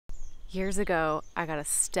Years ago, I got a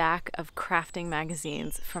stack of crafting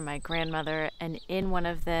magazines from my grandmother, and in one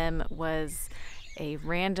of them was a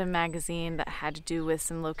random magazine that had to do with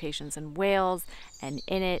some locations in Wales, and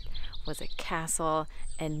in it was a castle,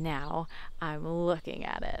 and now I'm looking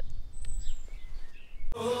at it.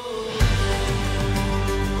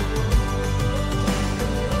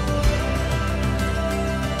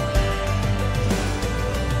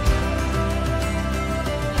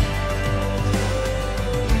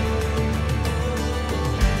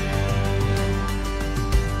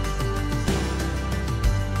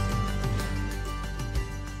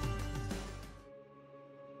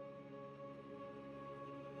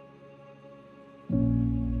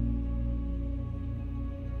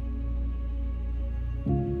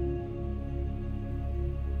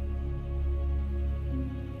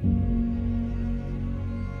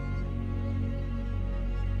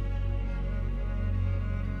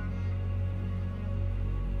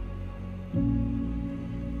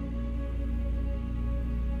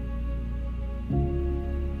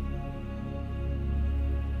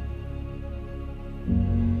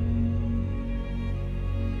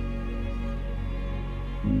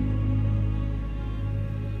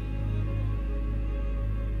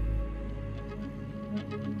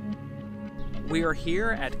 We are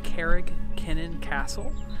here at Carreg Cennen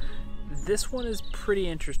Castle. This one is pretty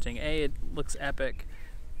interesting. A, it looks epic,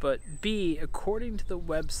 but B, according to the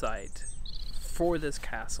website for this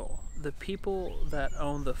castle, the people that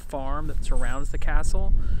own the farm that surrounds the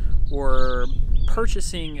castle were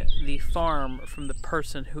purchasing the farm from the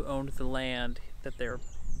person who owned the land that they're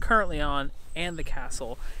currently on and the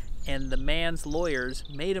castle, and the man's lawyers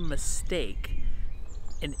made a mistake.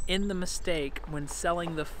 And in the mistake, when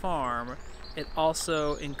selling the farm, it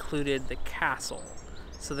also included the castle.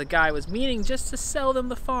 So the guy was meaning just to sell them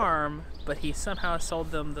the farm, but he somehow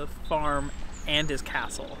sold them the farm and his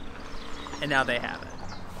castle. And now they have it.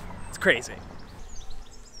 It's crazy.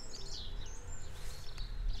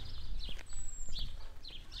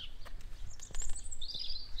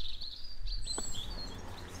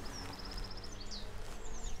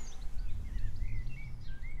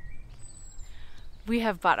 We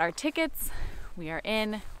have bought our tickets. We are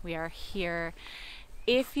in, we are here.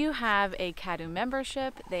 If you have a CADU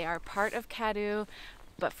membership, they are part of CADU,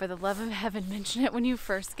 but for the love of heaven, mention it when you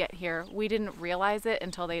first get here. We didn't realize it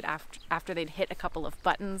until after they'd hit a couple of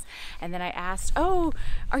buttons, and then I asked, "Oh,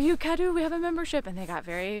 are you CADU? We have a membership," and they got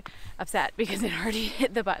very upset because it already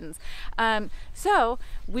hit the buttons. So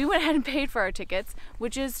we went ahead and paid for our tickets,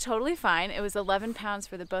 which is totally fine. It was £11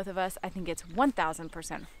 for the both of us. I think it's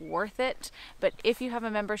 1000% worth it. But if you have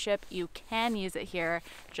a membership, you can use it here.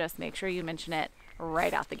 Just make sure you mention it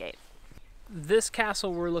right out the gate. This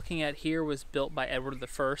castle we're looking at here was built by Edward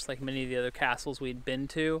I, like many of the other castles we'd been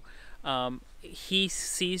to. He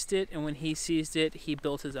seized it, and when he seized it, he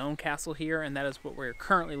built his own castle here, and that is what we're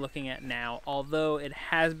currently looking at now, although it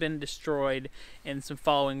has been destroyed in some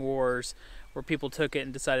following wars where people took it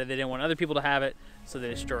and decided they didn't want other people to have it, so they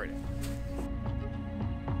destroyed it.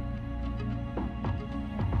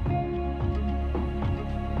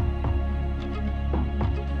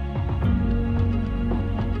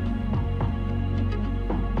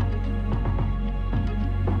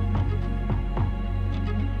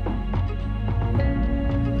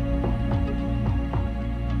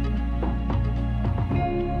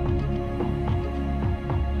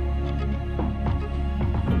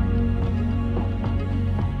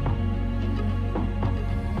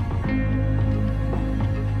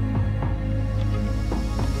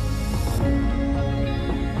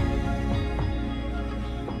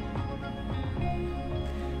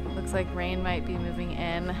 Looks like rain might be moving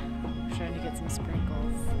in. I'm trying to get some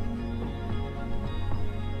sprinkles.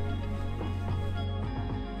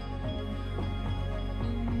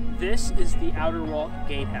 This is the Outer Wall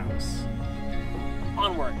Gatehouse.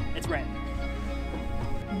 Onward, it's red.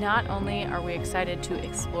 Not only are we excited to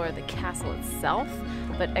explore the castle itself,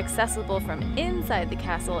 but accessible from inside the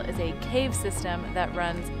castle is a cave system that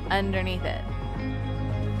runs underneath it.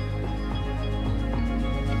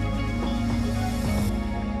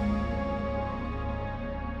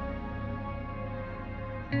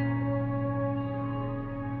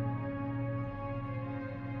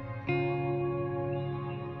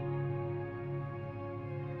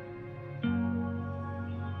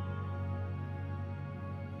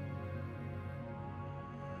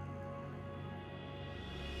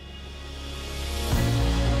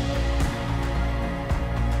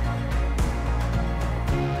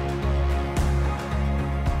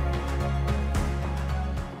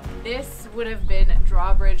 This would have been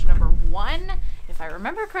drawbridge number 1. If I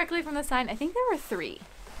remember correctly from the sign, I think there were 3.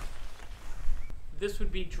 this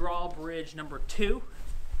would be drawbridge number 2.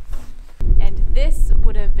 And this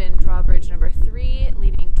would have been drawbridge number 3,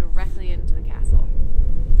 leading directly into the castle.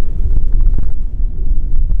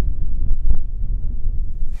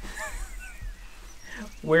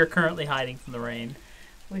 We're currently hiding from the rain.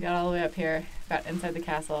 We got all the way up here, got inside the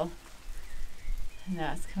castle.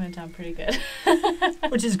 Now it's coming down pretty good.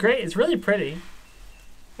 Which is great. It's really pretty.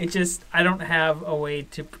 It just, I don't have a way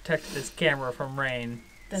to protect this camera from rain.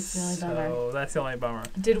 That's the only bummer. So that's the only bummer.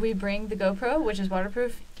 Did we bring the GoPro, which is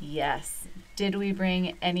waterproof? Yes. Did we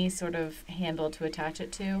bring any sort of handle to attach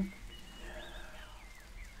it to?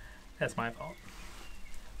 That's my fault.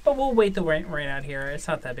 But we'll wait the rain out here. It's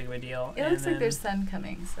not that big of a deal. It looks like there's sun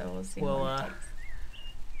coming, so we'll see. We'll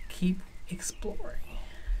keep exploring.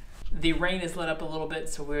 The rain has let up a little bit,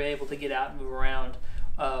 so we were able to get out and move around.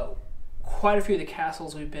 Quite a few of the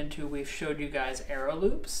castles we've been to, we've showed you guys arrow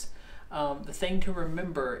loops. The thing to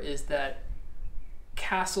remember is that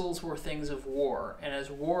castles were things of war, and as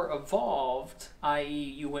war evolved, i.e.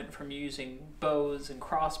 you went from using bows and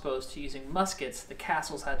crossbows to using muskets, the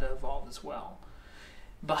castles had to evolve as well.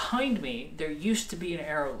 Behind me, there used to be an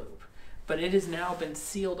arrow loop, but it has now been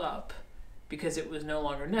sealed up because it was no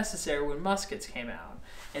longer necessary when muskets came out.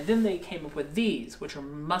 And then they came up with these, which are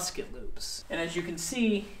musket loops. And as you can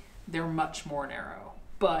see, they're much more narrow,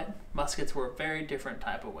 but muskets were a very different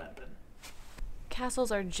type of weapon.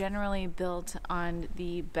 Castles are generally built on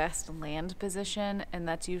the best land position, and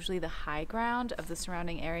that's usually the high ground of the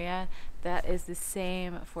surrounding area. That is the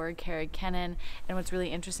same for Carreg Cennen. And what's really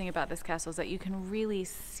interesting about this castle is that you can really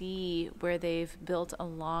see where they've built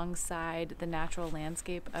alongside the natural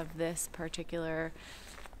landscape of this particular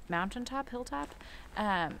mountaintop, hilltop.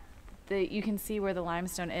 You can see where the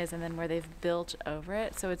limestone is and then where they've built over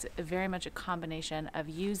it. So it's very much a combination of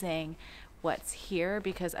using what's here,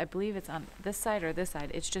 because I believe it's on this side or this side,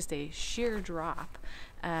 it's just a sheer drop.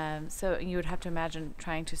 So you would have to imagine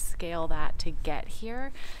trying to scale that to get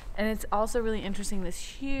here. And it's also really interesting, this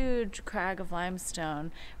huge crag of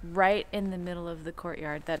limestone right in the middle of the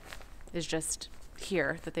courtyard that is just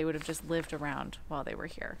here, that they would have just lived around while they were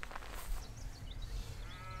here.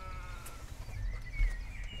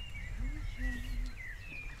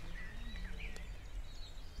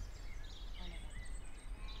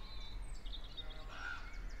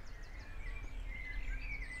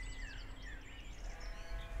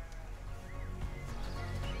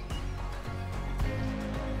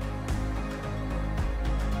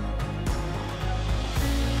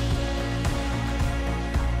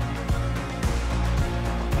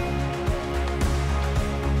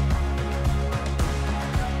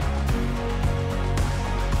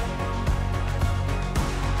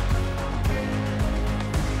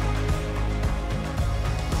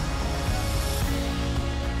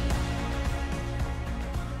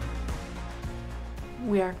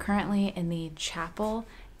 We are currently in the chapel.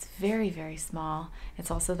 It's very, very small.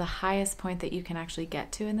 It's also the highest point that you can actually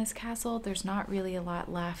get to in this castle. There's not really a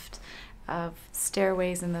lot left of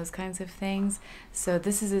stairways and those kinds of things. So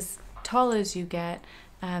this is as tall as you get.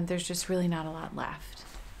 There's just really not a lot left.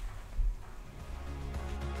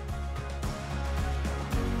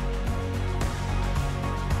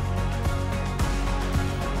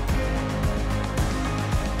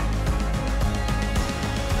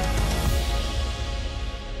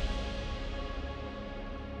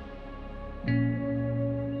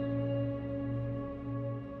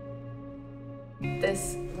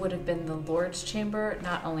 This would have been the Lord's Chamber,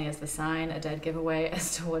 not only as the sign, a dead giveaway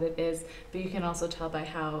as to what it is, but you can also tell by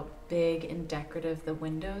how big and decorative the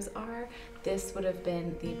windows are. This would have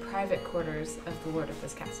been the private quarters of the Lord of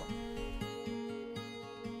this castle.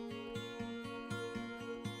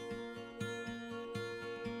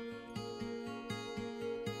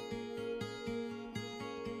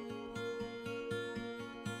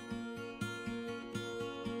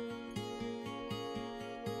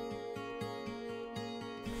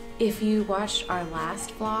 If you watched our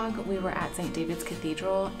last vlog, we were at St. David's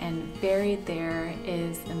Cathedral, and buried there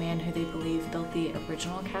is the man who they believe built the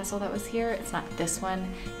original castle that was here. It's not this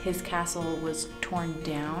one. His castle was torn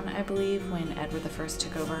down, I believe, when Edward I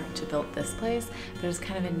took over to build this place. But it was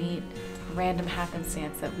kind of a neat random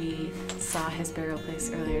happenstance that we saw his burial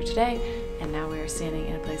place earlier today, and now we are standing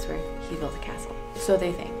in a place where he built a castle. So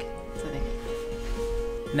they think. So they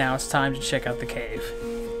think. Now it's time to check out the cave.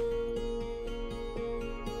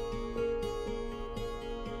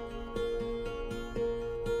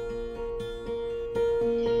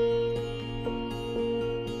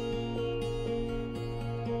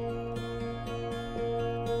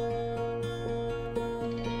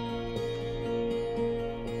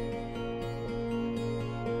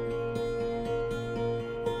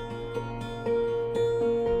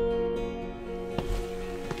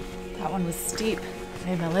 That one was steep.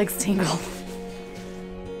 Made my legs tingle.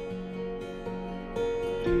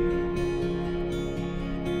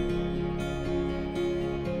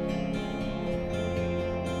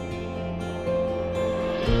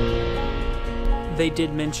 They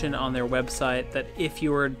did mention on their website that if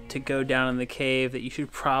you were to go down in the cave that you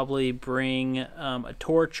should probably bring a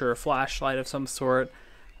torch or a flashlight of some sort.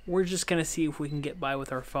 We're just going to see if we can get by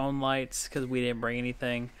with our phone lights because we didn't bring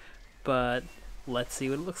anything. But let's see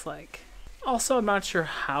what it looks like. Also, I'm not sure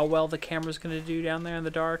how well the camera's going to do down there in the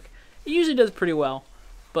dark. It usually does pretty well,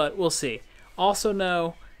 but we'll see. Also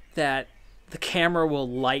know that the camera will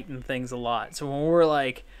lighten things a lot. So when we're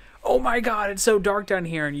like, oh my god, it's so dark down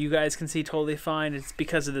here, and you guys can see totally fine, it's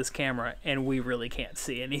because of this camera, and we really can't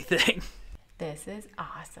see anything. This is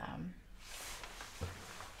awesome.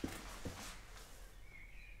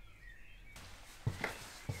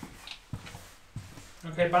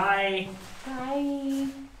 Okay, bye. Bye.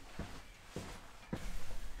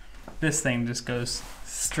 This thing just goes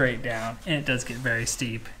straight down, and it does get very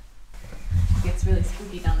steep. It gets really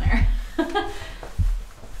spooky down there.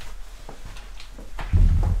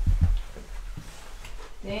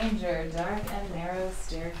 Danger, dark and narrow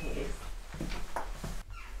staircase.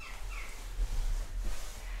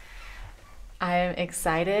 I am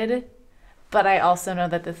excited, but I also know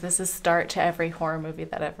that this is a start to every horror movie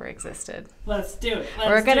that ever existed. Let's do it.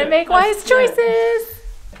 We're gonna make wise choices.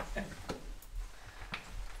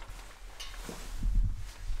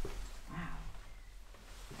 Wow.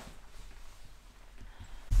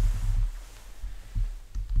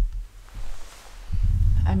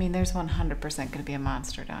 I mean, there's 100% gonna be a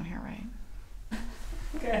monster down here, right?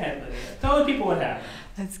 Go ahead, Lydia. Tell the people what happened.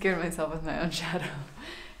 I scared myself with my own shadow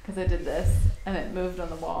because I did this and it moved on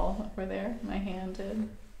the wall over there. My hand did.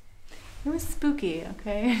 It was spooky,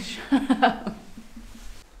 okay? Shut up.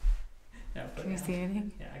 Yeah, Can you see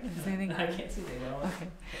anything? Yeah, I Can can you see anything? I can't see anything. Okay.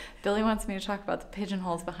 Billy wants me to talk about the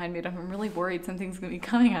pigeonholes behind me, and I'm really worried something's going to be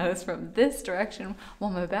coming at us from this direction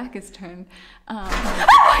while my back is turned. Oh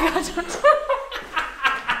my god, don't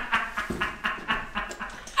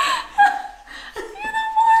You're the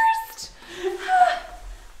worst! I'm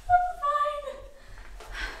fine.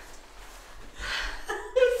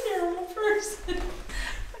 You're a terrible person.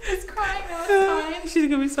 I'm just crying now, it's fine. She's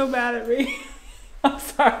gonna be so mad at me. I'm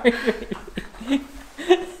sorry.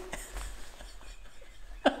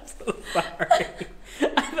 I'm so sorry.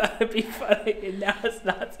 I thought it'd be funny, and now it's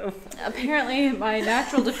not so funny. Apparently, my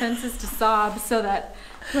natural defense is to sob so that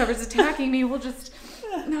whoever's attacking me will just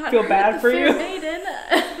not Feel hurt bad the for fair you? maiden.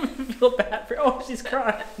 Feel bad for. Oh, she's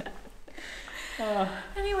crying.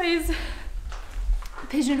 Anyways,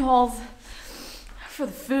 pigeonholes for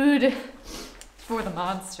the food, for the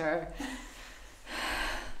monster.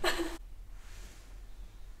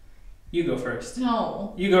 You go first.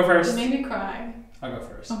 No. You go first. You made me cry. I'll go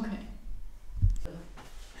first. Okay.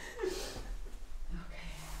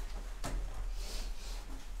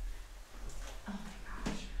 Oh my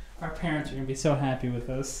gosh. Our parents are gonna be so happy with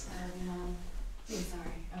us. I'm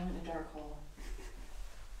sorry. I went a dark hole.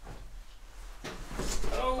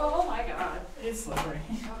 Oh, Oh my god. it's slippery.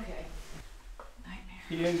 Okay. Nightmare.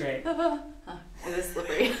 You're doing great. It is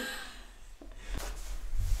slippery.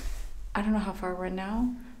 I don't know how far we're in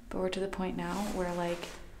now, but we're to the point now where like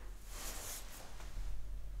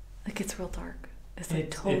it's real dark. It's like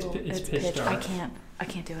total. It's pitch dark. I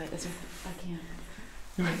can't do it. I can't.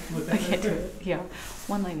 Look I at can't do it. Yeah.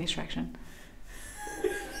 One lightning distraction.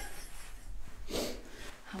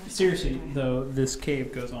 Seriously, though, this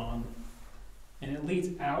cave goes on, and it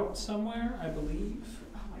leads out somewhere, I believe.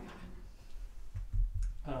 Oh my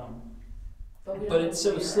god. But it's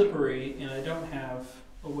so slippery, and I don't have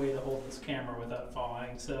a way to hold this camera without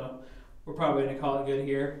falling, so we're probably gonna call it good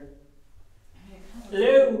here.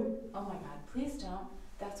 Hello. Oh my god! Please don't.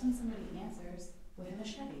 That's when somebody answers with a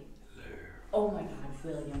machete. Hello. Oh my god,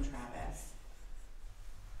 William Travis.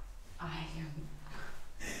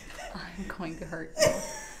 I'm going to hurt you.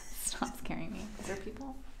 Stop scaring me. Is there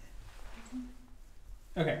people?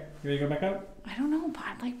 Okay, you ready to go back up? I don't know, but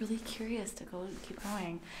I'm like really curious to go keep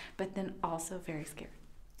going, but then also very scared.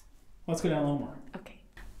 Let's go down a little more. Okay.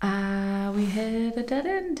 We hit a dead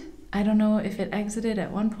end. I don't know if it exited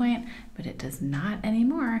at one point, but it does not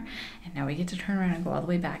anymore. And now we get to turn around and go all the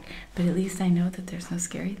way back. But at least I know that there's no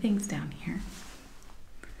scary things down here.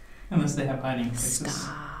 Unless they have hiding places.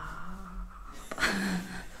 Stop.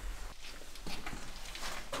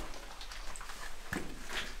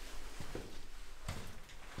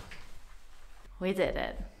 We did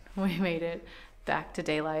it. We made it back to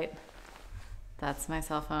daylight. That's my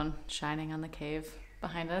cell phone shining on the cave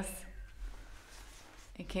behind us.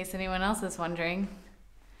 In case anyone else is wondering,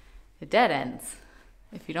 It dead ends.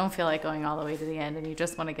 If you don't feel like going all the way to the end and you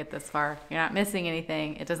just want to get this far, you're not missing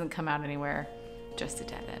anything. It doesn't come out anywhere, just a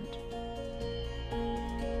dead end.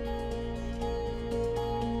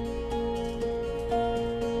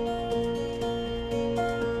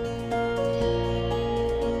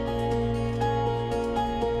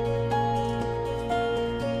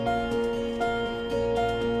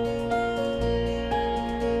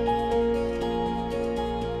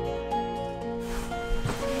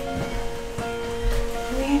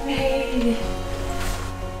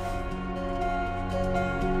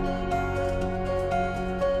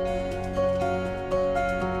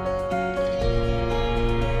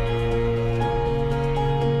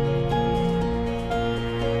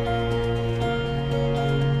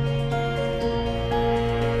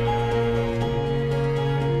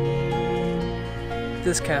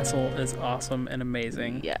 This castle is awesome and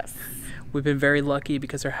amazing. Yes. We've been very lucky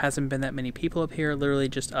because there hasn't been that many people up here, literally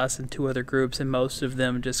just us and 2 other groups, and most of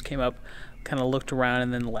them just came up, kind of looked around,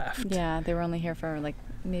 and then left. Yeah, they were only here for like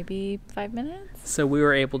maybe 5 minutes. So we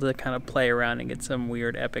were able to kind of play around and get some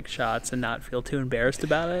weird epic shots and not feel too embarrassed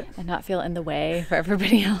about it. And not feel in the way for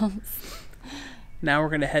everybody else. Now we're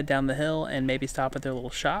going to head down the hill and maybe stop at their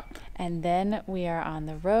little shop. And then we are on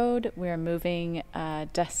the road. We are moving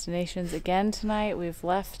destinations again tonight. We've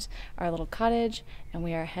left our little cottage and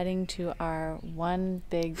we are heading to our one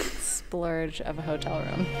big splurge of a hotel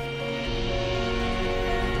room.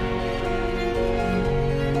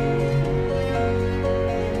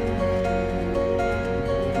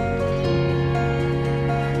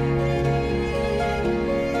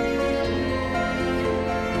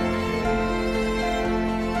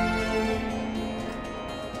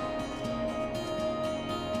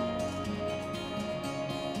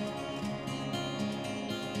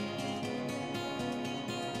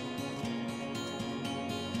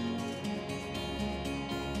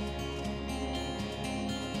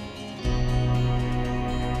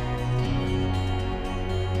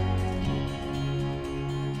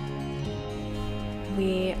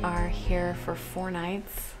 We are here for 4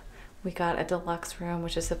 nights. We got a deluxe room,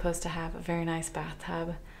 which is supposed to have a very nice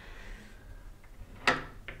bathtub. And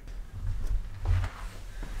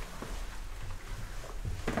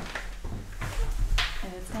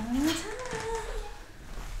it's going in the tub.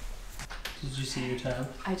 Did you see your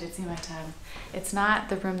tub? I did see my tub. It's not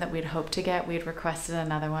the room that we'd hoped to get. We'd requested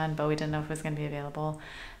another one, but we didn't know if it was going to be available.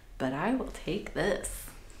 But I will take this.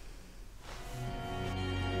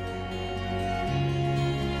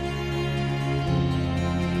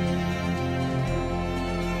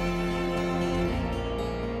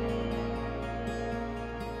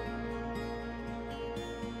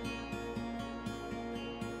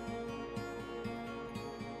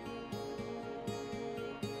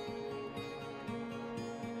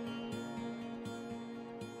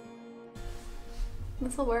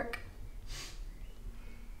 This will work.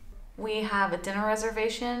 We have a dinner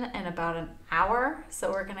reservation in about an hour, so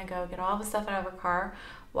we're gonna go get all the stuff out of our car,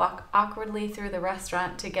 walk awkwardly through the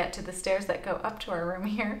restaurant to get to the stairs that go up to our room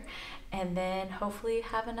here, and then hopefully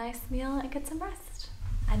have a nice meal and get some rest.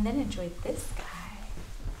 And then enjoy this guy.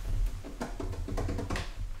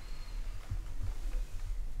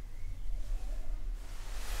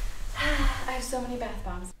 I have so many bath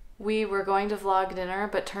bombs. We were going to vlog dinner,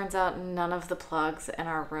 but turns out none of the plugs in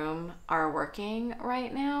our room are working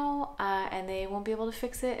right now, and they won't be able to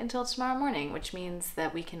fix it until tomorrow morning, which means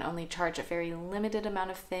that we can only charge a very limited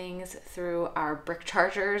amount of things through our brick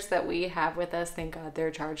chargers that we have with us. Thank God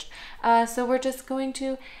they're charged. So we're just going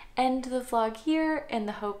to end the vlog here in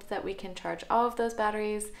the hope that we can charge all of those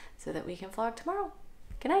batteries so that we can vlog tomorrow.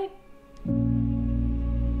 Good night.